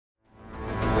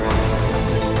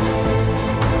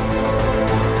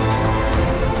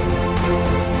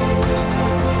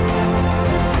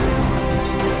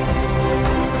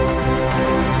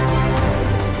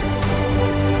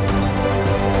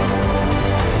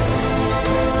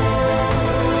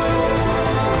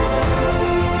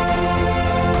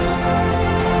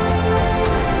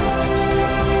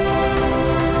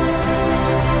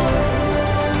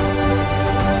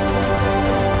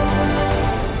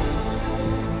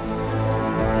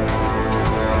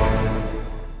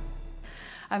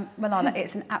Malala,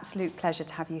 it's an absolute pleasure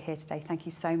to have you here today. Thank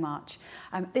you so much.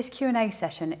 This Q&A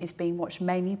session is being watched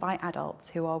mainly by adults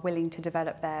who are willing to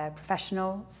develop their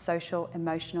professional, social,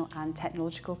 emotional and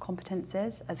technological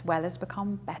competences, as well as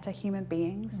become better human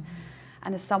beings.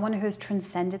 And as someone who has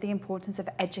transcended the importance of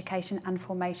education and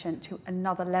formation to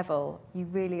another level, you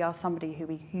really are somebody who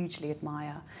we hugely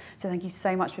admire. So thank you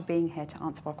so much for being here to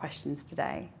answer our questions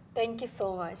today. Thank you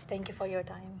so much. Thank you for your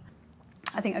time.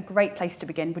 I think a great place to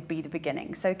begin would be the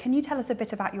beginning. So can you tell us a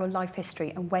bit about your life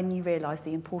history and when you realised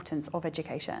the importance of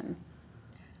education?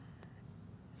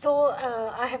 So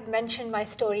I have mentioned my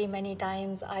story many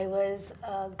times. I was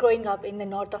growing up in the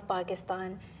north of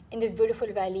Pakistan in this beautiful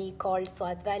valley called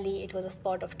Swat Valley. It was a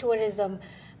spot of tourism.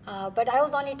 But I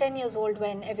was only 10 years old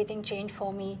when everything changed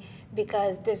for me,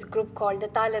 because this group called the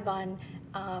Taliban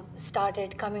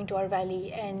started coming to our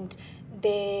valley, and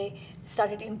they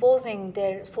started imposing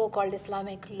their so-called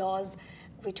Islamic laws,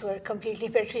 which were completely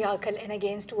patriarchal and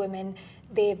against women.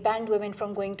 They banned women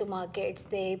from going to markets.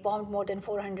 They bombed more than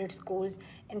 400 schools,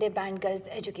 and they banned girls'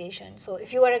 education. So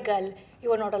if you were a girl, you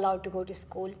were not allowed to go to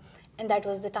school. And that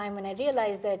was the time when I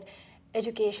realized that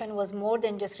education was more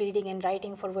than just reading and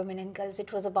writing for women and girls.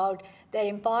 It was about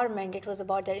their empowerment. It was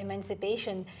about their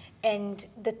emancipation. And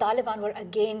the Taliban were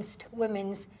against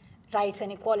women's rights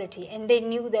and equality. And they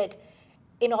knew that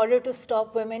in order to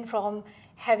stop women from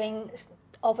having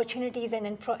opportunities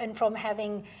and from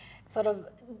having sort of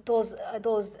those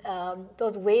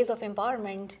ways of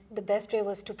empowerment, the best way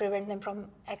was to prevent them from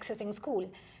accessing school.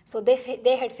 So they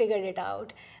had figured it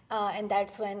out, and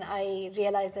that's when I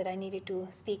realized that I needed to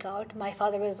speak out. My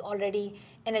father was already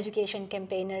an education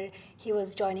campaigner. He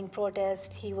was joining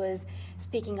protests. He was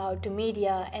speaking out to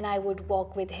media, and I would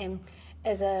walk with him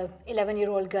as a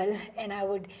 11-year-old girl, and I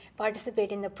would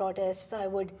participate in the protests. I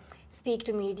would speak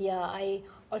to media. I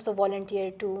also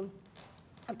volunteered to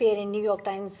appear in New York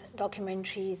Times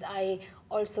documentaries. I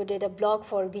also did a blog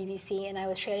for BBC, and I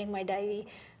was sharing my diary.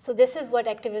 So this is what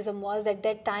activism was at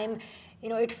that time. You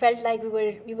know, it felt like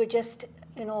we were just,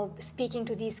 you know, speaking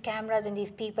to these cameras and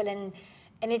these people, and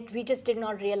we just did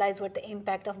not realize what the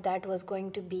impact of that was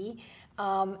going to be.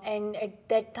 And at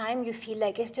that time, you feel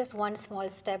like it's just one small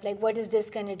step. Like, what is this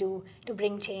going to do to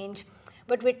bring change?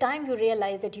 But with time, you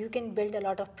realize that you can build a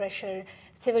lot of pressure.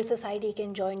 Civil society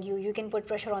can join you. You can put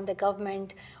pressure on the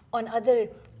government, on other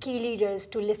key leaders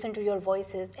to listen to your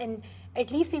voices. And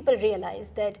at least people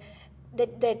realize that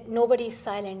nobody is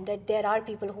silent, that there are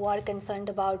people who are concerned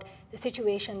about the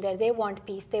situation there. They want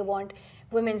peace. They want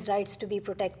women's rights to be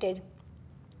protected.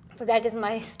 So that is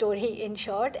my story in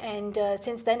short, and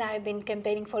since then I've been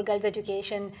campaigning for girls'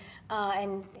 education,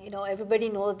 and you know, everybody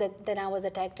knows that then I was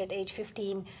attacked at age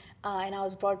 15, and I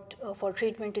was brought for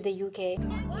treatment to the UK.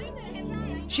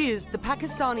 She is the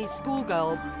Pakistani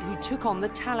schoolgirl who took on the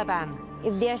Taliban.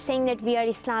 If they are saying that we are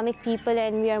Islamic people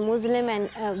and we are Muslim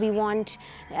and we want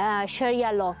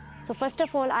Sharia law, so first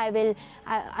of all I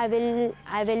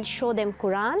will show them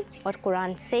Quran, what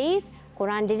Quran says.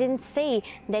 Quran didn't say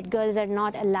that girls are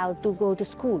not allowed to go to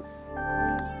school.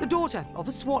 The daughter of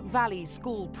a Swat Valley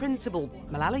school principal,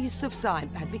 Malala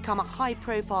Yousafzai, had become a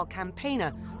high-profile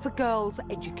campaigner for girls'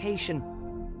 education.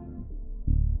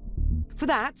 For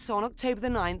that, on October the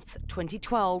 9th,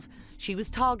 2012, she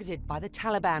was targeted by the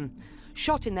Taliban,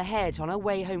 shot in the head on her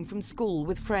way home from school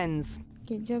with friends.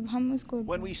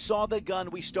 When we saw the gun,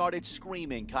 we started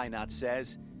screaming, Kainat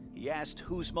says. He asked,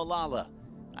 "Who's Malala?"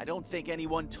 I don't think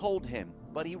anyone told him,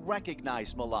 but he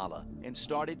recognized Malala and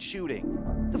started shooting.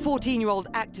 The 14-year-old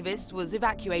activist was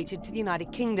evacuated to the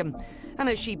United Kingdom, and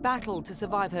as she battled to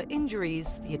survive her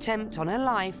injuries, the attempt on her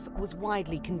life was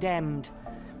widely condemned.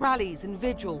 Rallies and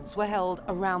vigils were held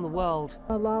around the world.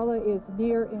 Malala is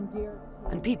near and dear.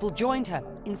 And people joined her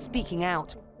in speaking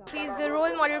out. She's a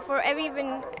role model for every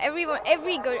girl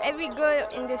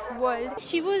in this world.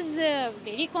 She was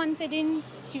very confident.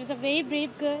 She was a very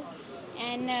brave girl.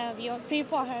 And we all pray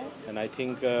for her. And I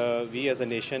think we as a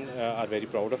nation are very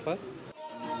proud of her.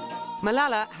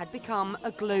 Malala had become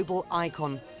a global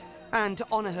icon. And to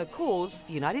honour her cause,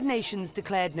 the United Nations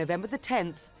declared November the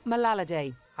 10th Malala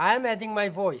Day. I am adding my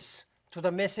voice to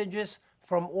the messages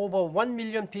from over 1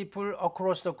 million people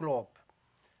across the globe.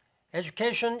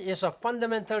 Education is a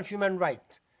fundamental human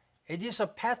right. It is a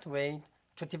pathway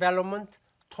to development,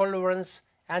 tolerance,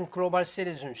 and global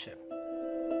citizenship.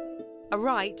 A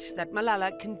right that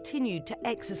Malala continued to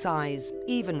exercise,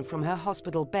 even from her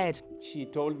hospital bed. She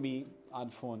told me on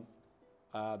phone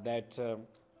that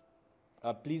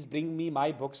please bring me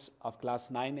my books of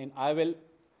class 9 and I will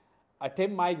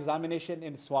attempt my examination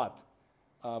in Swat,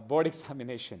 board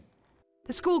examination.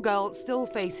 The schoolgirl still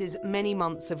faces many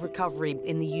months of recovery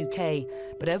in the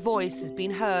UK, but her voice has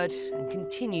been heard and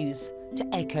continues to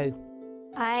echo.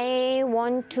 I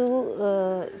want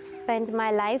to spend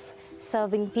my life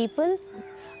serving people.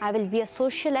 I will be a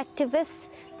social activist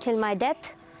till my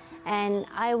death, and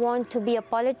I want to be a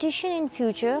politician in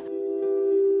future.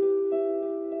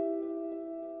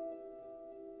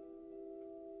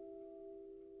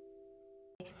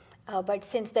 But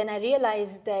since then I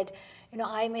realized that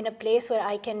I'm in a place where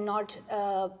I cannot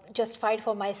just fight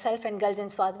for myself and girls in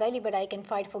Swat Valley, but I can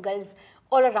fight for girls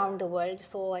all around the world.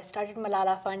 So I started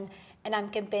Malala Fund, and I'm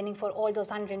campaigning for all those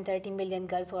 130 million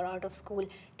girls who are out of school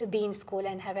to be in school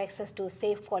and have access to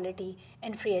safe, quality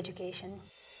and free education.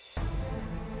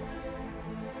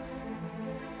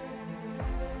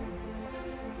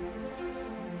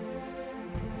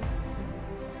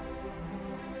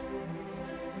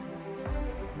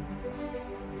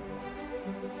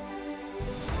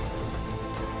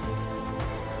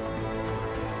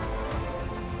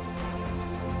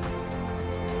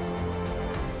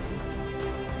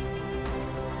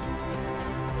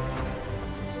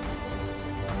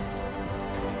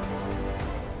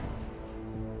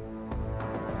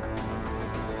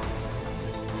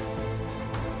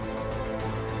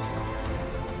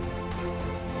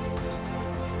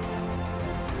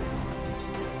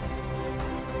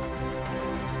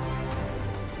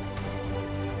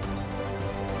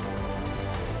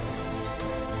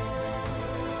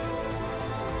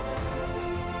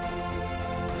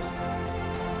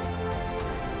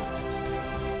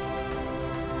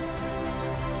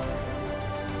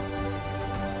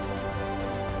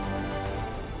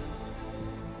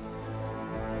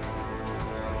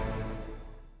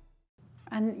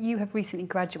 And you have recently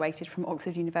graduated from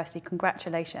Oxford University.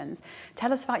 Congratulations.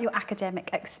 Tell us about your academic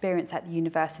experience at the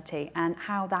university and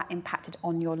how that impacted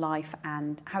on your life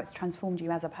and how it's transformed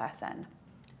you as a person.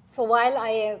 So while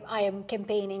I am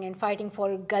campaigning and fighting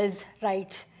for girls'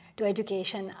 right to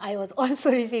education, I was also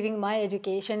receiving my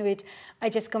education, which I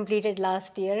just completed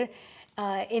last year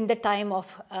in the time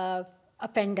of a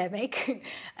pandemic.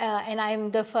 And I'm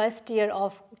the first year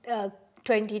of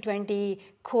 2020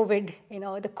 COVID,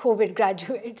 the COVID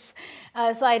graduates.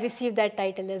 So I received that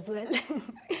title as well.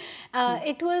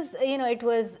 It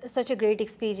was such a great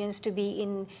experience to be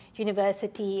in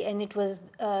university, and it was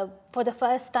for the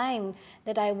first time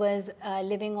that I was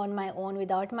living on my own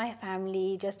without my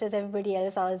family, just as everybody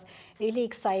else. I was really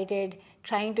excited,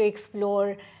 trying to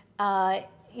explore,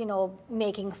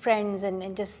 making friends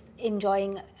and just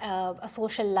enjoying a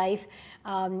social life.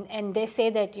 And they say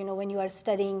that, when you are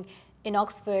studying in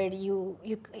Oxford, you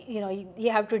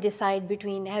have to decide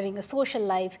between having a social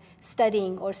life,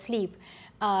 studying, or sleep.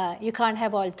 You can't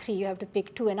have all three, you have to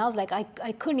pick two. And I was like, I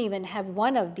couldn't even have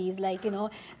one of these,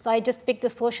 so I just picked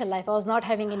the social life. I was not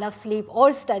having enough sleep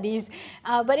or studies,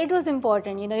 but it was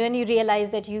important, when you realize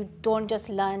that you don't just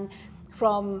learn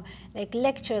from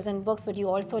lectures and books, but you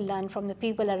also learn from the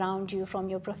people around you, from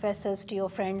your professors to your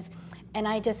friends. And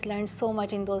I just learned so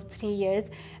much in those 3 years.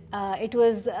 It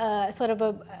was sort of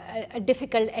a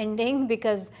difficult ending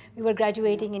because we were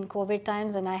graduating in COVID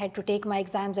times, and I had to take my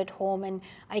exams at home, and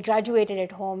I graduated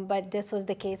at home. But this was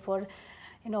the case for,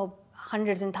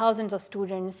 hundreds and thousands of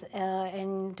students.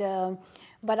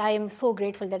 But I am so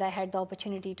grateful that I had the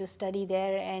opportunity to study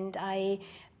there, and I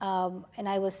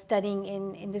was studying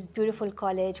in this beautiful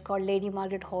college called Lady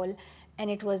Margaret Hall, and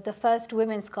it was the first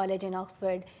women's college in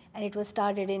Oxford, and it was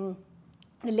started in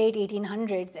the late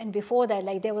 1800s, and before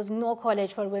that, there was no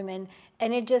college for women.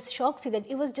 And it just shocks you that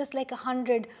it was just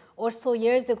 100 or so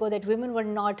years ago that women were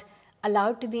not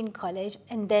allowed to be in college,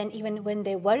 and then even when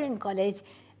they were in college,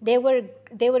 they were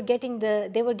getting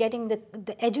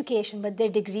the education, but their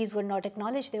degrees were not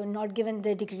acknowledged. They were not given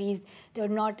the degrees. They were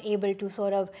not able to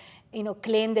sort of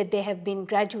claim that they have been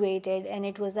graduated, and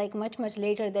it was much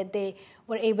later that they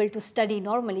were able to study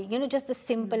normally. Just the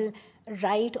simple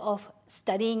right of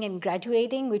studying and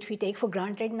graduating, which we take for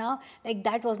granted now,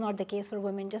 that was not the case for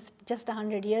women just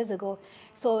 100 years ago.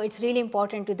 So it's really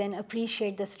important to then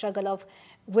appreciate the struggle of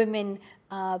women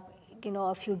a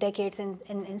few decades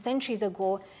and centuries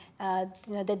ago,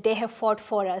 that they have fought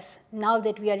for us. Now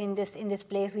that we are in this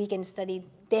place, we can study.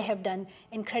 They have done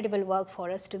incredible work for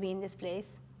us to be in this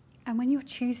place. And when you're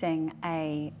choosing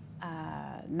a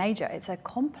major, it's a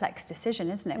complex decision,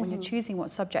 isn't it? When you're choosing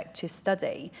what subject to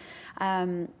study,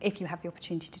 if you have the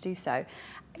opportunity to do so.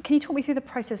 Can you talk me through the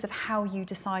process of how you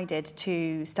decided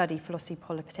to study philosophy,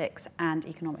 politics and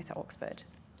economics at Oxford?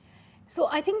 So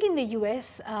I think in the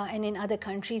US and in other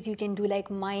countries, you can do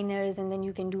minors, and then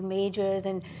you can do majors,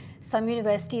 and some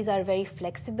universities are very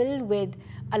flexible with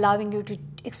allowing you to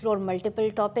explore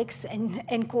multiple topics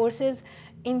and courses.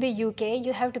 In the UK,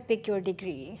 you have to pick your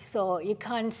degree, so you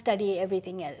can't study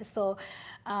everything else. So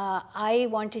I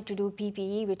wanted to do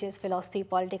PPE, which is Philosophy,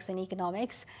 Politics and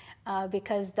Economics,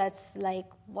 because that's like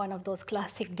one of those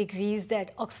classic degrees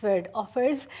that Oxford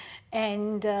offers,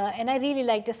 and I really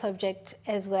like the subject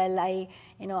as well. I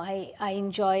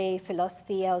enjoy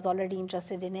philosophy. I was already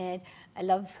interested in it. I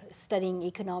love studying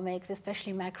economics,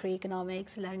 especially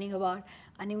macroeconomics, learning about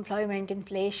unemployment,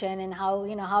 inflation, and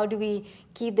how do we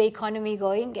keep the economy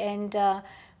going. And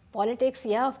politics,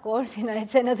 yeah, of course,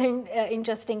 it's another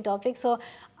interesting topic. So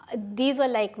these were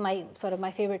like my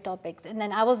favorite topics. And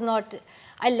then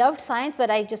I loved science,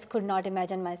 but I just could not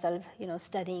imagine myself,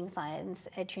 studying science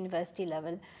at university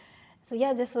level. So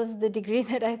yeah, this was the degree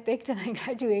that I picked, and I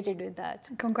graduated with that.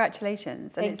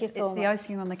 Congratulations. And Thank you so much. It's the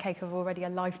icing on the cake of already a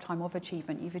lifetime of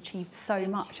achievement. You've achieved so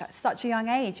much at such a young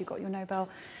age. You got your Nobel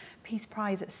Peace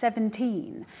Prize at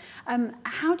 17.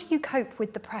 How do you cope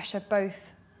with the pressure,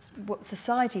 both what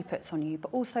society puts on you,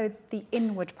 but also the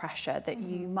inward pressure that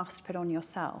you must put on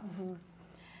yourself?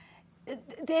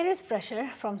 There is pressure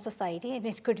from society, and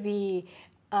it could be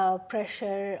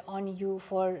pressure on you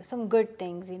for some good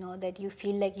things, that you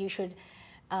feel like you should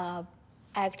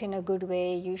act in a good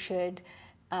way, you should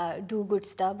do good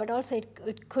stuff, but also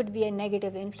it could be a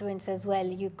negative influence as well.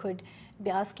 You could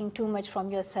be asking too much from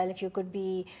yourself. You could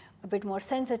be a bit more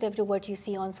sensitive to what you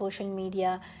see on social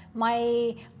media.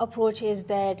 My approach is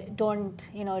that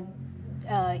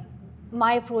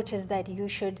you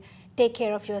should take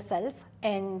care of yourself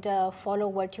and follow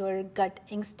what your gut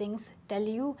instincts tell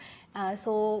you.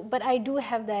 But I do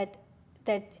have that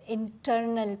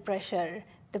internal pressure,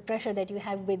 the pressure that you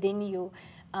have within you,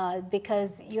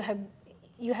 because you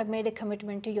have made a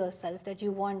commitment to yourself that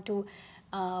you want to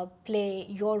play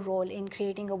your role in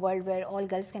creating a world where all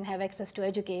girls can have access to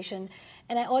education.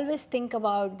 And I always think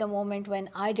about the moment when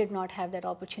I did not have that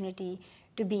opportunity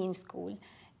to be in school.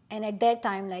 And at that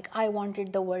time, I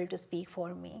wanted the world to speak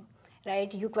for me,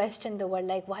 right? You question the world,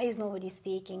 why is nobody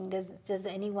speaking? Does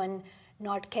anyone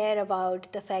not care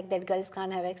about the fact that girls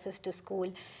can't have access to school?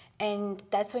 And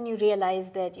that's when you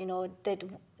realize that,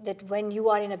 that when you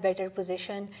are in a better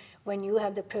position, when you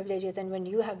have the privileges and when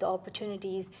you have the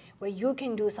opportunities where you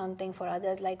can do something for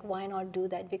others, why not do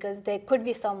that? Because there could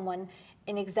be someone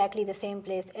in exactly the same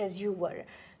place as you were.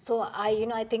 So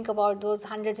I think about those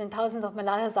hundreds and thousands of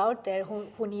Malalas out there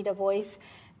who need a voice.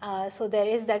 So there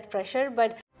is that pressure,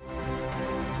 but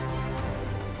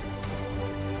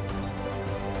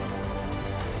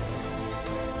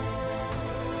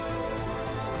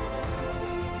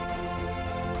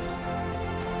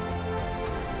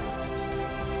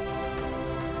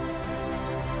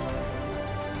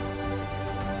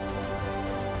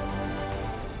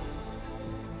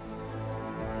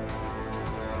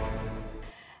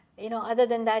other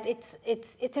than that,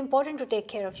 it's important to take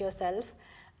care of yourself.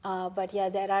 But yeah,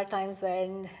 there are times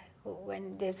when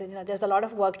there's a lot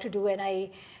of work to do, and I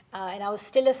was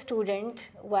still a student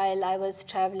while I was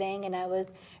traveling, and I was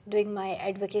doing my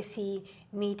advocacy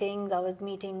meetings. I was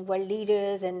meeting world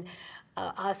leaders and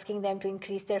asking them to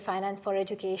increase their finance for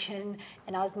education,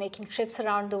 and I was making trips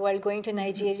around the world, going to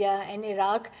Nigeria and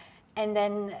Iraq, and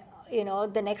then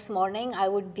the next morning I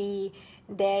would be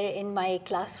there in my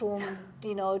classroom,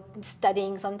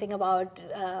 studying something about,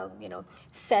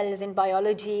 cells in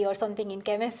biology or something in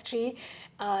chemistry,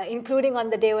 including on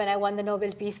the day when I won the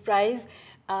Nobel Peace Prize.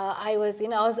 I was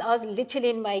literally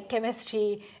in my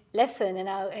chemistry lesson,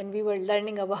 and we were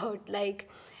learning about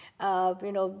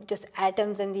just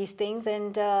atoms and these things.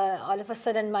 And all of a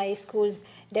sudden, my school's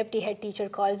deputy head teacher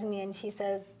calls me, and she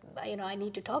says, I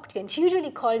need to talk to you. And she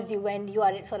usually calls you when you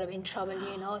are sort of in trouble.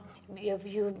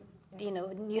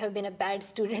 You have been a bad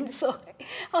student. So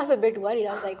I was a bit worried.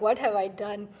 I was like, what have I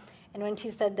done? And when she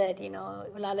said that,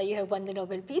 Malala, you have won the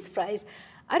Nobel Peace Prize,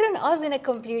 I was in a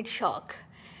complete shock,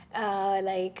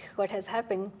 what has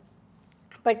happened.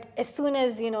 But as soon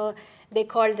as, they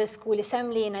called the school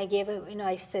assembly, and I gave,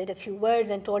 I said a few words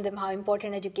and told them how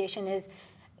important education is.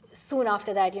 Soon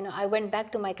after that, I went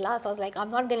back to my class. I was like, I'm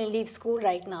not going to leave school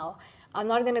right now. I'm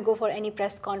not going to go for any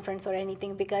press conference or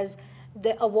anything, because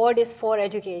the award is for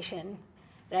education,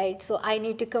 right? So I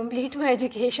need to complete my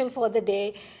education for the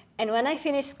day. And when I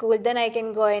finish school, then I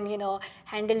can go and,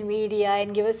 handle media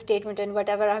and give a statement and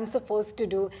whatever I'm supposed to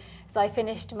do. So I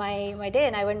finished my day,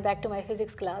 and I went back to my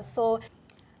physics class. So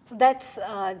that's,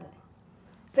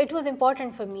 so it was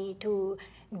important for me to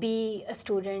be a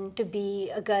student, to be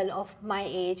a girl of my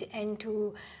age, and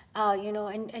to,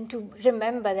 and to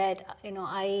remember that,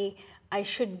 I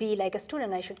should be like a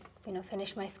student. I should,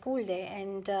 finish my school day.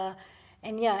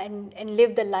 and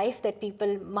live the life that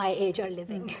people my age are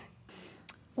living.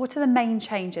 What are the main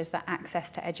changes that access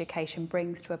to education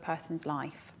brings to a person's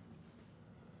life?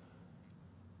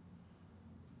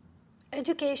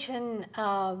 Education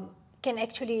can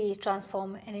actually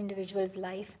transform an individual's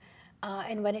life.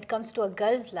 And when it comes to a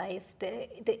girl's life,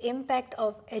 the impact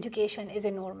of education is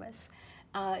enormous,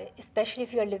 especially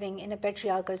if you're living in a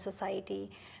patriarchal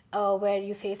society where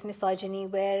you face misogyny,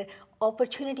 where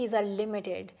opportunities are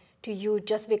limited to you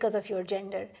just because of your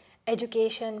gender.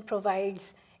 Education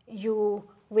provides you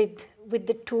with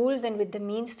the tools and with the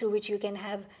means through which you can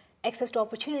have access to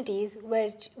opportunities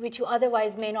which you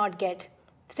otherwise may not get,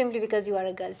 simply because you are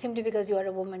a girl, simply because you are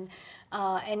a woman.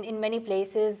 And in many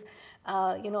places,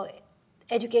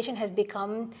 education has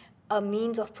become a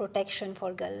means of protection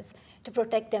for girls, to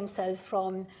protect themselves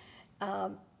from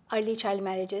early child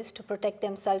marriages, to protect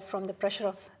themselves from the pressure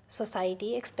of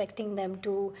society, expecting them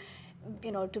to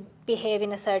behave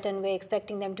in a certain way,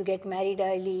 expecting them to get married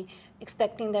early,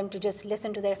 expecting them to just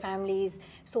listen to their families.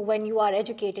 So when you are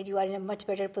educated, you are in a much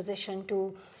better position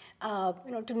to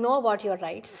know about your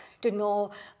rights, to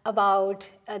know about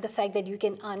the fact that you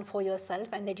can earn for yourself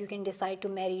and that you can decide to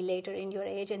marry later in your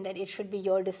age, and that it should be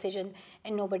your decision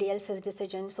and nobody else's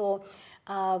decision. So,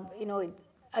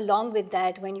 along with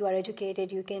that, when you are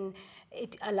educated,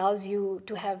 it allows you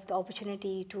to have the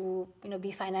opportunity to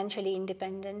be financially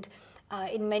independent.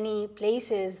 In many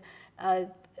places,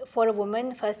 for a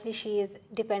woman, firstly, she is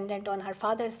dependent on her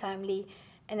father's family,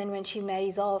 and then when she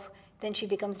marries off, then she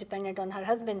becomes dependent on her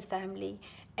husband's family.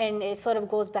 And it sort of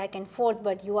goes back and forth,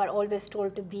 but you are always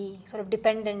told to be sort of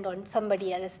dependent on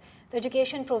somebody else. So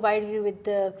education provides you with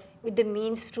the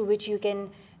means through which you can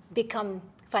become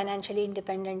financially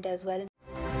independent as well.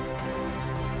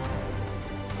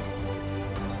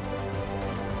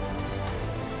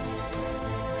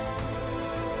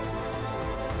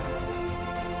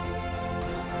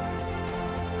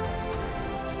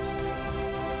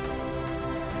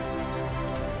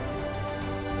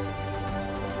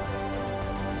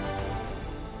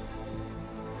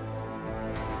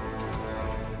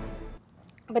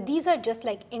 But these are just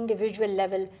like individual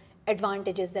level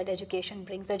advantages that education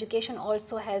brings. Education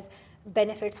also has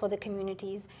benefits for the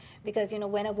communities, because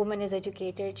when a woman is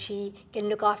educated, she can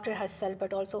look after herself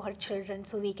but also her children,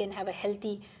 so we can have a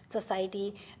healthy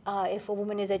society. If a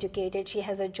woman is educated, she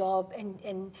has a job,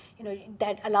 and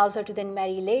that allows her to then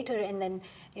marry later, and then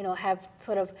have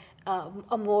sort of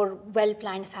a more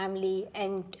well-planned family,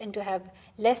 and to have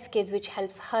less kids, which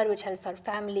helps her, which helps our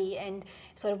family, and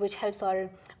sort of which helps our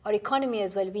economy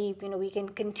as well. We can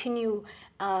continue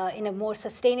in a more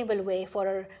sustainable way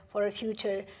for our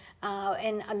future.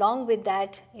 And along with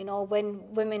that,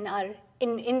 when women are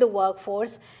in the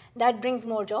workforce, that brings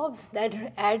more jobs,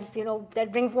 that adds,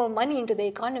 that brings more money into the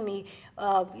economy.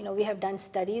 We have done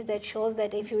studies that shows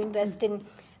that if you invest in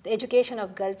the education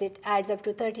of girls, it adds up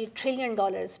to $30 trillion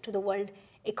to the world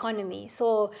economy.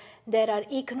 So there are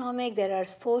economic, there are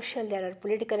social, there are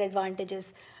political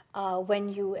advantages when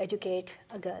you educate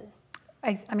a girl.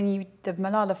 I mean, the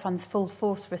Malala Fund's Full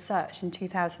Force research in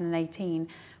 2018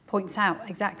 points out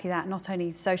exactly that, not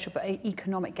only social but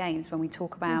economic gains when we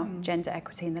talk about gender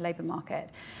equity in the labour market.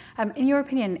 In your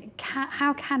opinion,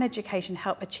 how can education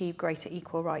help achieve greater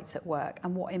equal rights at work,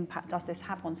 and what impact does this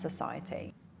have on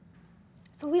society?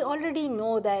 So we already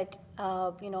know that,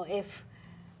 if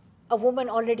a woman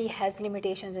already has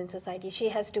limitations in society, she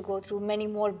has to go through many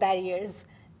more barriers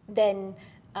than,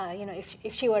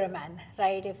 if she were a man,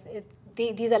 right? If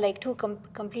these are like two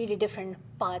completely different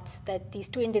paths that these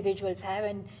two individuals have,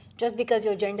 and just because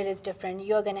your gender is different,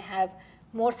 you're going to have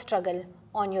more struggle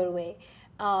on your way.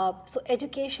 So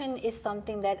education is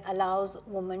something that allows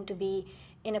women to be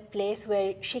in a place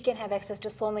where she can have access to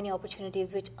so many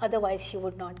opportunities which otherwise she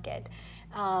would not get.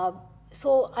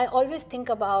 So I always think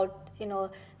about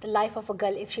the life of a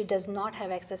girl if she does not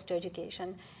have access to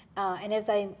education. And as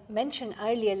I mentioned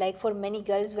earlier, like for many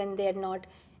girls, when they're not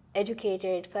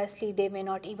educated, firstly, they may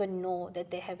not even know that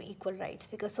they have equal rights,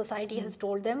 because society has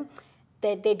told them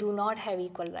that they do not have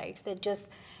equal rights, that just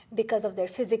because of their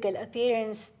physical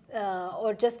appearance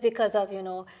or just because of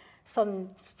some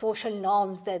social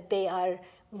norms, that they are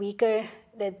weaker,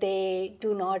 that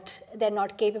they're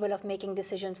not capable of making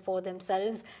decisions for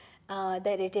themselves,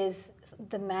 that it is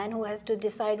the man who has to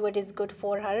decide what is good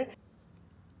for her.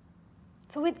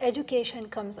 So with education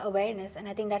comes awareness, and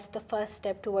I think that's the first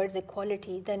step towards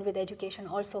equality. Then with education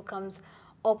also comes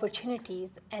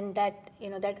opportunities, and that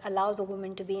that allows a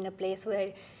woman to be in a place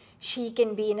where she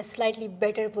can be in a slightly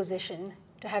better position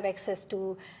to have access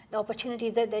to the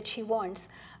opportunities that she wants.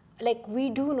 Like, we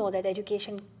do know that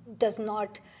education does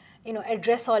not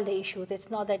address all the issues.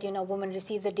 It's not that, a woman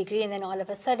receives a degree and then all of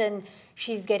a sudden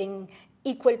she's getting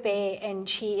equal pay and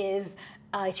she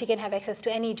can have access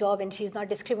to any job and she's not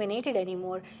discriminated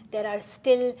anymore. There are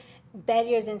still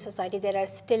barriers in society. There are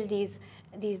still these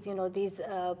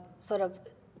sort of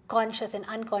conscious and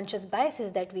unconscious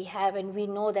biases that we have, and we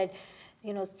know that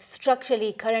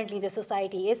structurally, currently, the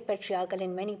society is patriarchal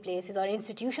in many places. Our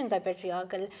institutions are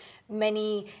patriarchal. In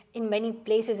many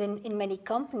places, in many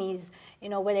companies,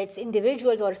 whether it's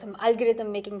individuals or some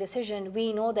algorithm making decision,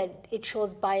 we know that it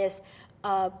shows bias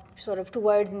sort of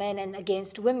towards men and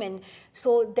against women.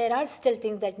 So there are still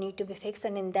things that need to be fixed,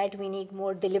 and in that we need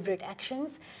more deliberate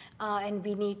actions, and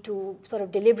we need to sort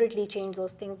of deliberately change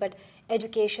those things. But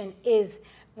education is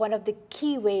one of the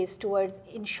key ways towards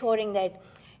ensuring that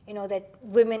that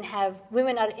women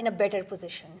are in a better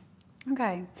position.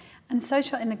 Okay, and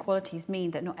social inequalities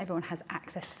mean that not everyone has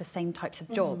access to the same types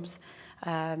of jobs.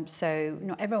 So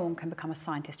not everyone can become a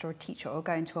scientist or a teacher or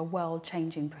go into a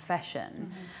world-changing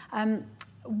profession.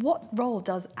 What role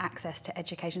does access to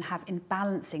education have in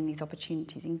balancing these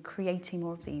opportunities, in creating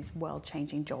more of these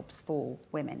world-changing jobs for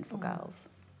women, for girls?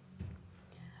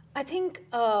 I think,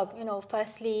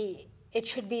 firstly, it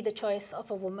should be the choice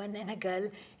of a woman and a girl,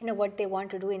 what they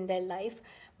want to do in their life.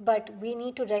 But we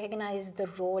need to recognize the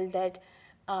role that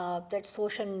that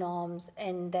social norms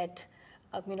and that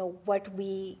what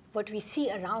we see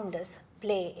around us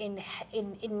play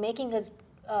in making us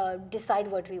decide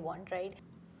what we want, right?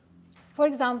 For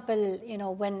example,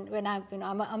 when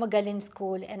I'm a girl in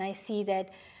school and I see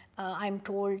that I'm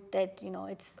told that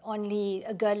it's only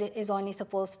a girl is only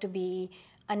supposed to be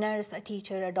a nurse, a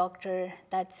teacher, a doctor,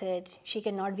 that's it. She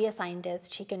cannot be a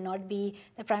scientist. She cannot be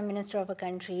the prime minister of a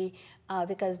country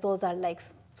because those are like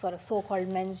sort of so-called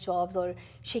men's jobs, or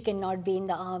she cannot be in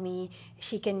the army.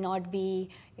 She cannot be,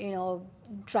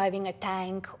 driving a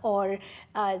tank, or,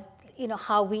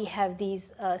 how we have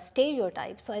these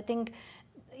stereotypes. So I think,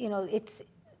 it's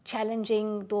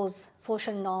challenging those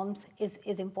social norms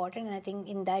is important. And I think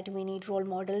in that we need role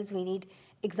models. We need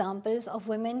examples of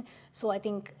women. So I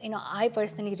think, I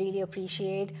personally really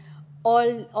appreciate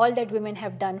all that women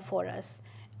have done for us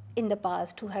in the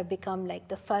past, who have become like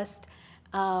the first,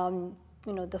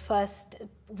 the first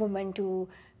woman to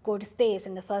go to space,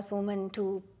 and the first woman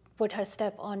to put her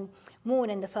step on moon,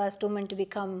 and the first woman to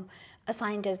become a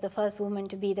scientist, the first woman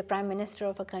to be the prime minister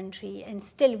of a country. And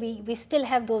still, we still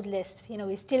have those lists.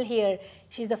 We still hear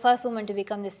she's the first woman to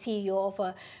become the CEO of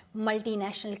a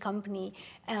multinational company.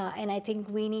 And I think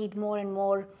we need more and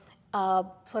more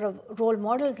sort of role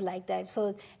models like that.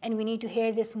 So, and we need to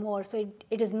hear this more. So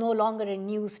it is no longer a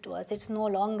news to us. It's no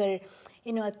longer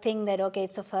a thing that, okay,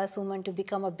 it's the first woman to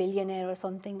become a billionaire or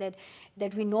something, that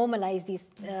we normalize these,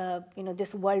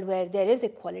 this world where there is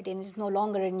equality and it's no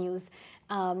longer a news.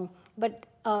 But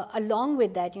along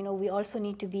with that, we also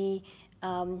need to be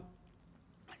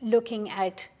looking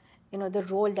at, the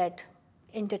role that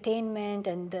entertainment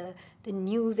and the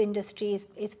news industry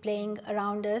is playing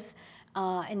around us,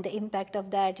 and the impact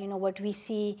of that. What we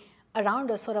see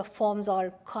around us sort of forms our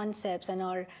concepts and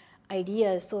our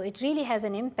ideas. So it really has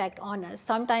an impact on us.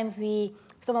 Sometimes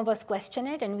some of us question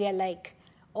it and we are like,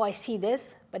 oh, I see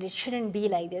this, but it shouldn't be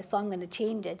like this, so I'm going to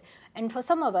change it. And for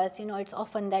some of us, it's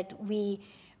often that we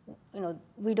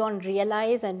don't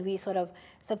realize, and we sort of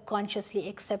subconsciously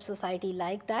accept society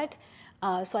like that.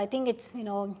 So I think it's,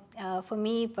 for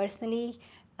me personally,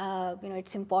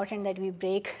 it's important that we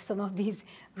break some of these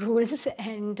rules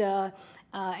and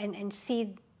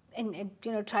see and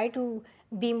try to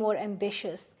be more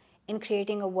ambitious in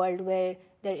creating a world where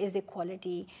there is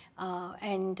equality,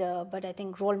 but I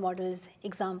think role models,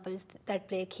 examples that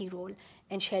play a key role,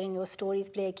 and sharing your stories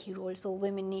play a key role. So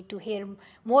women need to hear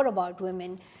more about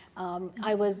women.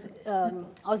 I was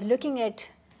looking at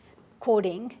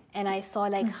coding, and I saw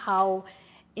like how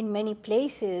in many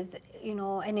places,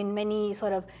 and in many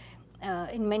sort of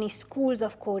in many schools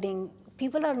of coding,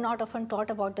 people are not often taught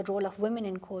about the role of women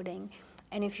in coding.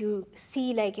 And if you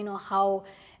see like how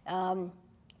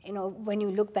when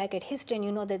you look back at history and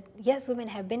you know that, yes, women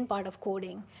have been part of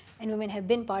coding and women have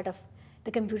been part of the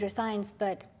computer science,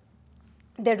 but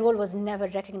their role was never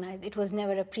recognized. It was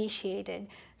never appreciated.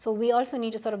 So we also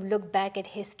need to sort of look back at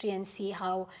history and see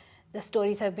how the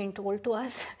stories have been told to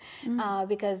us,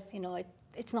 because,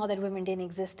 it's not that women didn't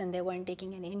exist and they weren't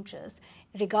taking any interest.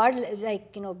 Regardless,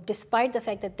 despite the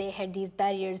fact that they had these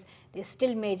barriers, they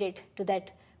still made it to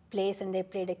that place, and they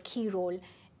played a key role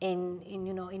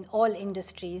in all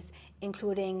industries,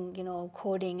 including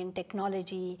coding and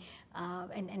technology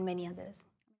and many others.